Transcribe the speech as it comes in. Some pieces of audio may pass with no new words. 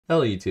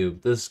Hello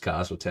YouTube, this is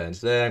Cosmoteer, and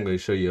today I'm going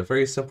to show you a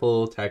very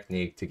simple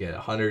technique to get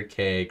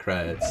 100k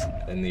credits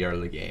in the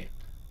early game.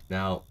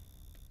 Now,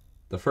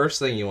 the first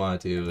thing you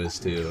want to do is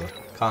to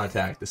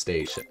contact the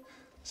station.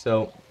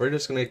 So we're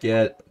just going to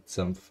get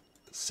some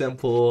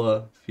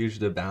simple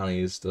fugitive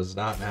bounties, does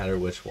not matter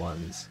which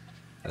ones,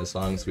 as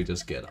long as we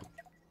just get them.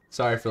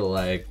 Sorry for the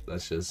lag,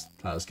 that's just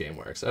how this game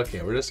works.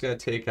 Okay, we're just going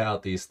to take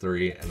out these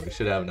three, and we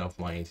should have enough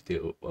money to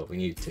do what we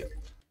need to.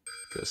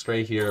 Go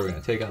straight here, we're going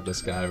to take out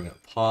this guy, we're going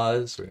to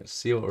pause, we're going to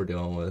see what we're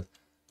dealing with.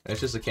 And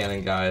it's just a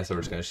cannon guy, so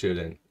we're just going to shoot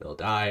it and it'll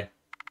die.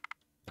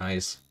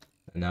 Nice.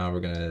 And now we're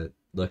going to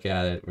look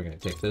at it, we're going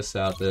to take this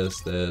out,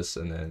 this,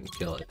 and then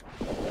kill it.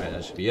 Alright,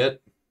 that should be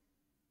it.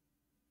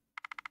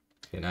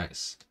 Okay,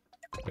 nice.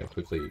 I'm going to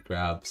quickly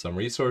grab some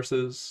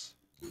resources,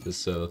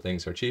 just so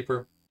things are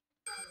cheaper.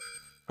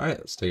 Alright,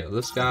 let's take out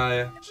this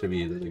guy. Should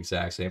be the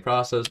exact same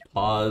process.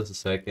 Pause a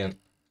second.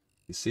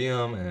 You see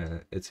him,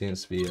 and it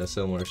seems to be a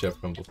similar ship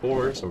from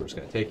before, so we're just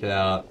going to take it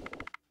out,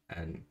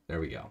 and there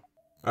we go.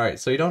 Alright,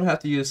 so you don't have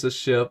to use this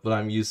ship, but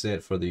I'm using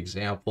it for the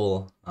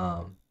example.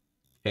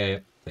 Okay,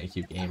 thank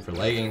you game for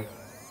lagging.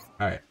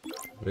 Alright,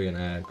 we're going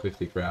to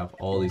quickly grab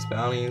all these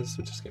bounties,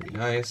 which is going to be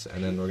nice,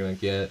 and then we're going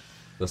to get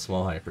the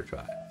small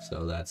hyperdrive.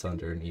 So that's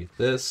underneath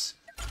this.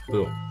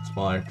 Boom,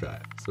 small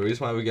hyperdrive. So the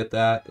reason why we get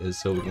that is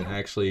so we can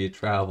actually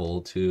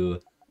travel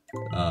to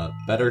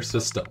better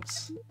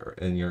systems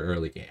in your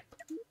early game.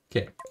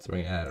 Okay, so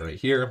we're gonna add it right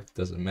here,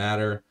 doesn't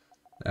matter.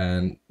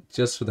 And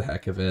just for the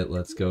heck of it,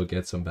 let's go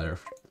get some better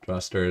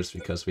thrusters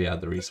because we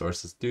have the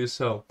resources to do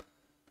so.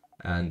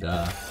 And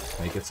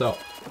make it so.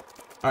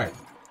 Alright,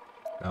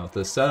 now with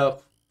this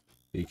setup,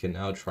 we can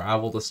now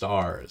travel the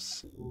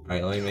stars.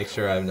 Alright, let me make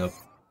sure I have enough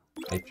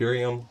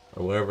Hyperium,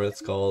 or whatever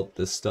it's called,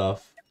 this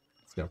stuff.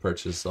 It's gonna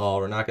purchase all,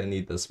 we're not gonna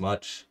need this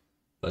much,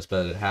 but it's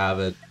better to have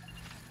it.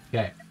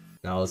 Okay.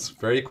 Now let's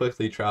very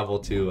quickly travel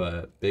to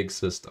a big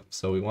system.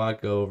 So we want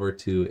to go over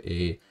to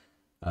a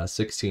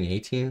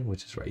 1618,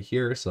 which is right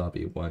here. So that'll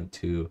be 1,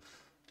 2,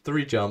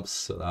 3 jumps.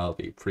 So that'll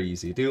be pretty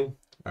easy to do.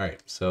 All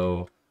right,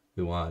 so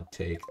we want to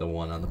take the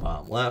one on the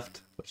bottom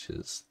left, which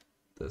is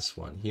this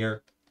one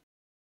here.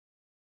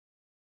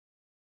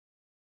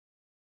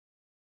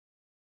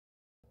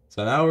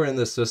 So now we're in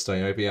this system.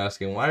 You might be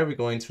asking, why are we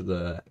going to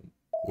the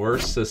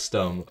worst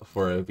system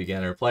for a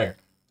beginner player?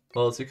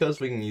 Well, it's because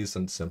we can use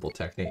some simple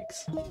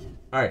techniques.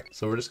 Alright,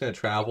 so we're just going to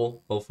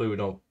travel. Hopefully we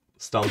don't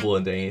stumble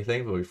into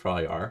anything, but we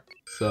probably are.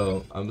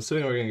 So I'm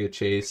assuming we're going to get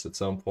chased at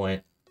some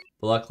point.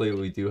 But luckily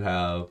we do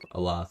have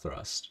a lot of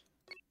thrust.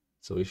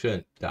 So we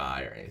shouldn't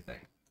die or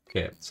anything.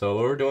 Okay, so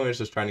what we're doing is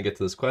just trying to get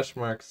to this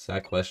question mark.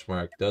 That question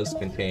mark does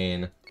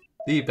contain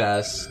the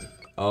best.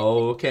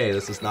 Okay,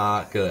 this is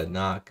not good.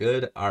 Not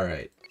good.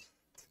 Alright.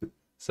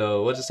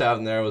 So what just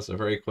happened there was a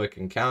very quick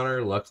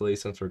encounter. Luckily,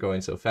 since we're going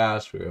so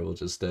fast, we were able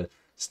just to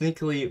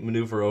sneakily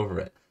maneuver over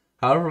it.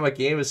 However, my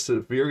game is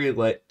severely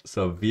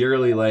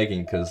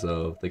lagging because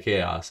of the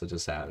chaos that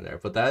just happened there.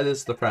 But that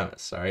is the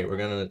premise, alright? We're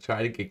going to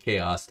try to get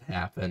chaos to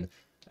happen,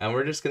 and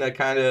we're just going to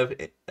kind of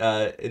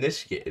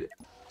initiate it.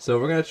 So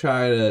we're going to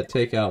try to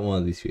take out one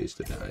of these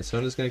fugitive bounties. So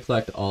I'm just going to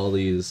collect all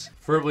these.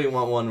 Preferably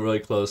want one really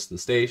close to the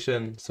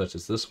station, such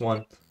as this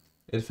one.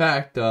 In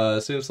fact,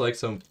 it seems like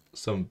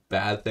some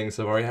bad things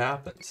have already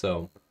happened.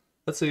 So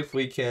let's see if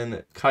we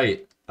can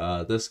kite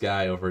this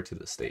guy over to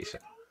the station.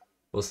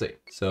 We'll see.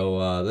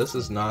 So this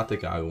is not the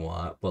guy we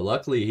want, but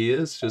luckily he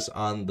is just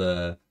on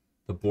the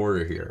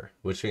border here,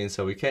 which means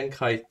so we can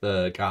kite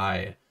the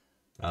guy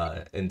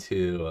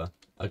into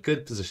a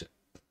good position.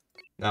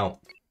 Now,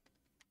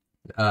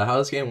 how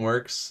this game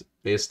works,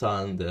 based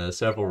on the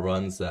several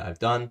runs that I've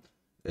done,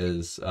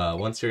 is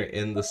once you're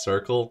in the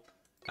circle,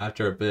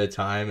 after a bit of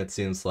time, it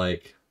seems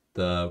like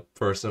the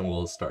person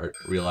will start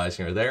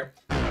realizing you're there.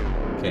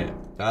 Okay,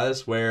 that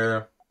is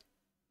where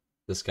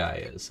this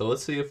guy is. So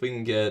let's see if we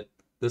can get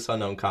this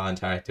unknown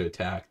contact to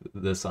attack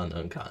this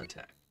unknown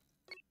contact.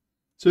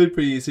 Should be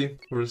pretty easy.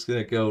 We're just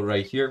gonna go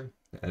right here,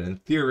 and in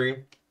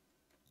theory,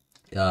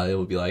 it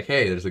will be like,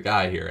 hey, there's a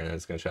guy here, and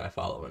it's gonna try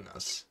following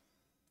us.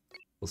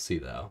 We'll see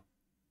though.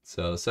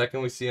 So the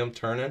second we see him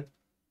turning,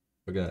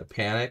 we're gonna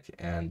panic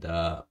and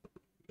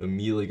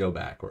immediately go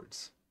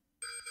backwards.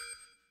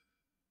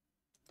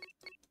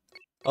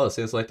 Oh, it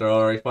seems like they're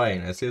already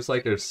fighting. It seems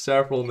like there's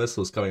several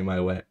missiles coming my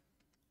way.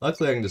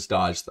 Luckily, I can just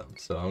dodge them,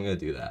 so I'm gonna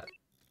do that.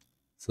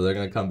 So they're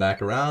going to come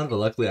back around, but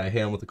luckily I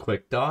hit him with a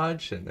quick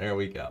dodge, and there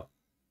we go.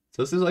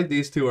 So it seems like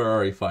these two are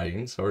already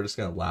fighting, so we're just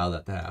going to allow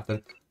that to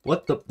happen.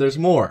 What the? There's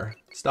more.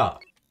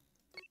 Stop.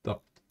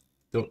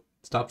 Don't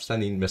stop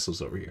sending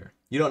missiles over here.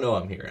 You don't know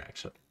I'm here,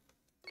 actually.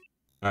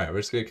 Alright, we're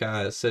just going to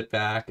kind of sit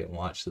back and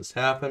watch this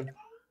happen.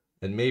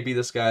 And maybe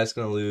this guy's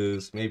going to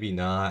lose, maybe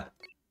not.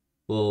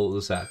 We'll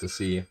just have to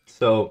see.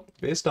 So,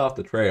 based off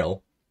the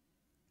trail,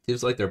 it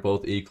seems like they're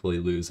both equally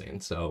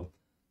losing, so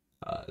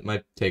it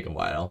might take a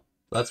while.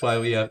 That's why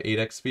we have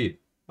 8x speed.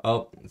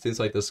 Oh, it seems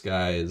like this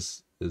guy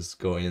is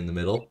going in the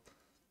middle,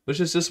 which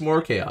is just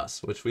more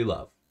chaos, which we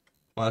love.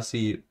 Want to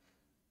see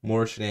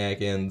more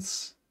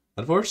shenanigans.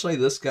 Unfortunately,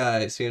 this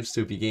guy seems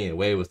to be getting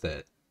away with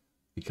it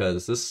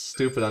because this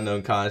stupid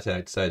unknown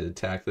contact decided to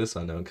attack this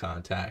unknown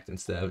contact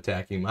instead of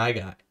attacking my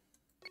guy.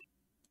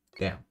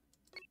 Damn.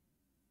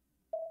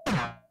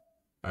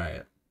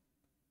 Alright.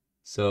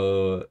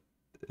 So,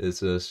 is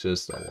this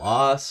just a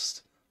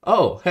lost?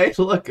 Oh, hey,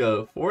 look,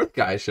 a fourth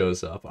guy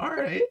shows up.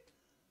 Alright.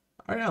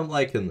 Alright, I'm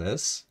liking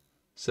this.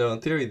 So, in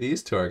theory,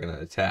 these two are going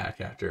to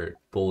attack after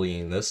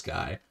bullying this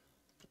guy.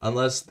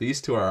 Unless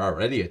these two are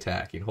already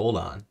attacking. Hold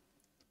on.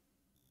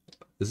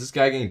 Is this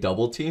guy getting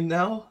double teamed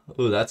now?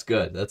 Ooh, that's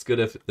good. That's good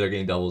if they're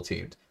getting double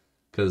teamed.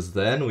 Because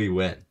then we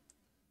win.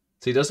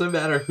 See, it doesn't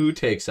matter who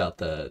takes out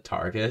the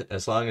target,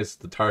 as long as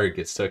the target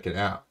gets taken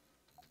out.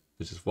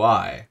 Which is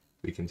why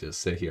we can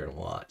just sit here and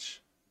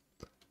watch.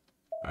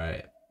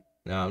 Alright.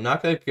 Now, I'm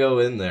not going to go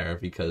in there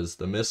because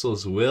the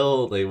missiles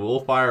will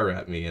fire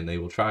at me and they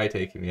will try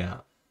taking me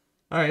out.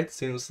 Alright,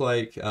 seems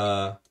like,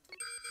 oh!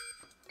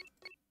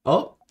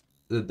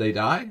 Did they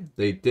die?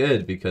 They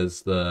did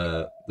because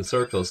the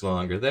circle's no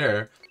longer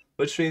there.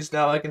 Which means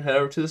now I can head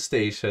over to the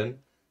station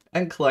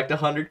and collect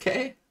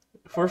 100k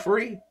for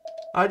free.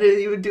 I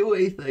didn't even do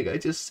anything. I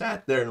just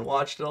sat there and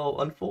watched it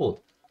all unfold.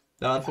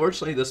 Now,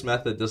 unfortunately, this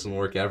method doesn't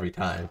work every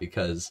time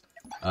because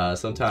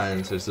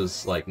sometimes there's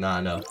just like not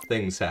enough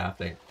things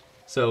happening.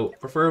 So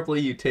preferably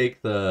you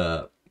take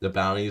the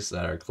bounties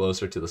that are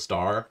closer to the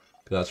star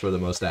because that's where the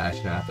most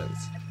action happens.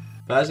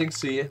 But as you can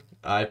see,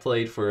 I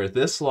played for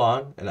this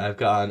long and I've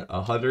gotten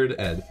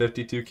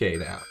 152k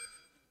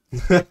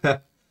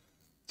now.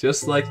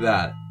 Just like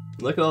that.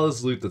 Look at all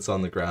this loot that's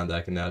on the ground that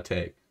I can now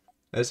take.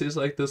 It seems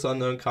like this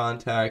unknown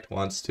contact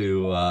wants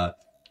to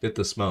get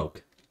the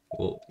smoke.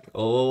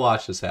 We'll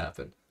watch this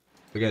happen.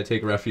 We're gonna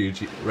take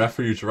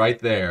refuge right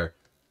there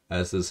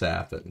as this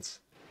happens.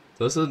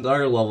 So this is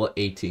another level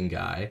 18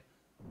 guy.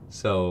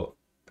 So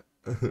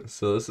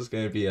this is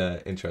gonna be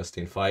an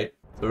interesting fight.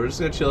 So we're just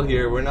gonna chill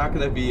here. We're not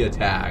gonna be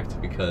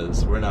attacked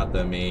because we're not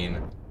the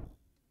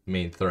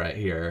main threat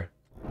here.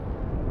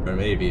 Or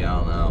maybe, I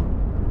don't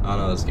know. I don't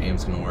know how this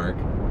game's gonna work.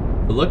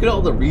 But look at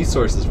all the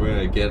resources we're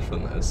gonna get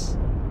from this.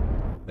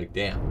 Like,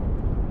 damn.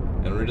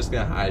 And we're just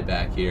gonna hide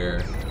back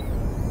here.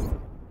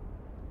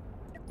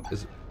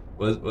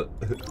 What?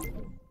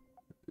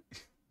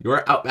 You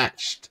are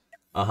outmatched.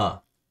 Uh-huh.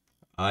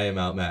 I am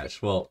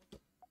outmatched. Well,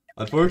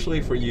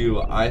 unfortunately for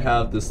you, I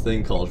have this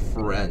thing called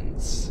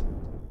friends.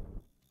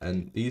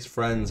 And these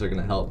friends are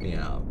gonna help me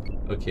out.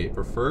 Okay,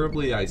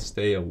 preferably I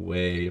stay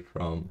away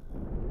from...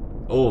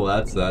 Oh,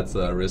 that's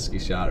a risky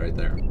shot right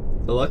there.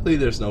 So luckily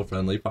there's no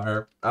friendly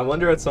fire. I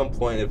wonder at some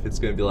point if it's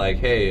gonna be like,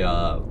 hey,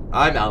 I'm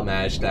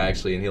outmatched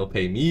actually, and he'll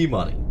pay me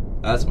money.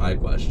 That's my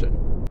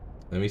question.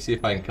 Let me see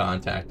if I can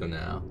contact him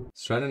now.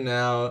 Stranded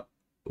now.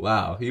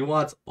 Wow, he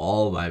wants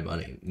all my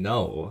money.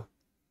 No.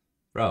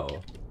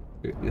 Bro.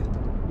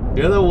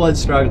 You're the one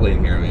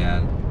struggling here,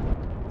 man.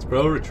 Is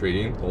bro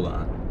retreating? Hold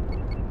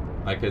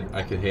on. I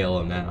could hail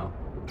him now.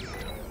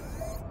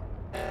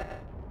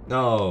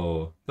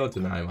 No. Don't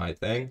deny my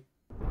thing.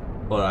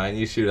 Hold on,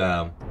 you shoot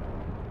at him.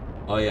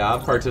 Oh yeah,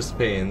 I'm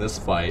participating in this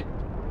fight.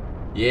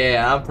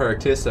 Yeah, I'm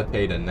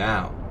participating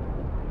now.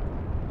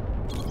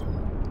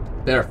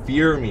 Better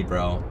fear me,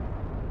 bro.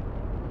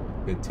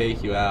 Could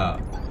take you out.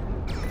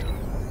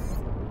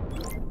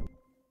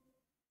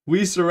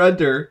 We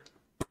surrender.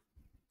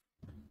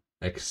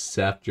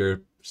 Accept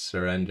your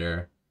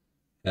surrender.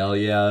 Hell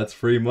yeah, that's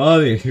free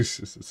money.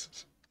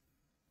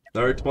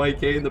 Another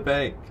 20k in the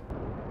bank.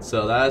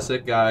 So that's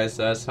it, guys.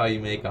 That's how you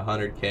make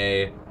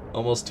 100k,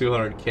 almost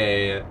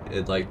 200k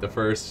in like the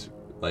first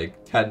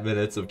like 10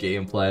 minutes of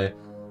gameplay.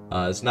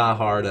 It's not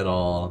hard at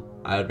all.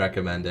 I would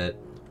recommend it.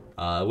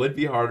 It would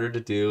be harder to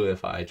do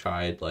if I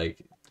tried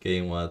like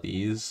getting one of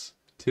these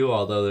two,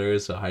 although there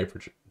is a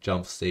hyper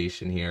jump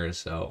station here,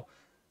 so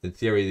in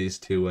theory these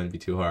two wouldn't be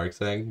too hard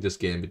because I can just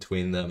get in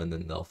between them and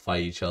then they'll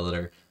fight each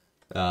other.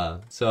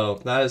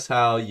 So that is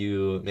how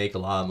you make a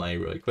lot of money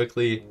really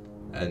quickly,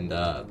 and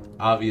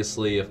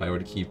obviously if I were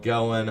to keep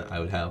going I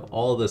would have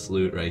all this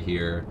loot right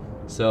here,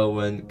 so it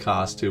wouldn't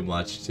cost too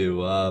much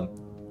to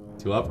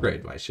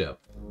upgrade my ship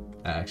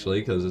actually,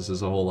 because this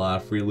is a whole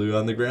lot of free loot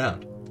on the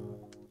ground.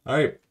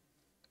 Alright,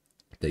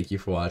 thank you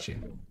for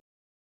watching.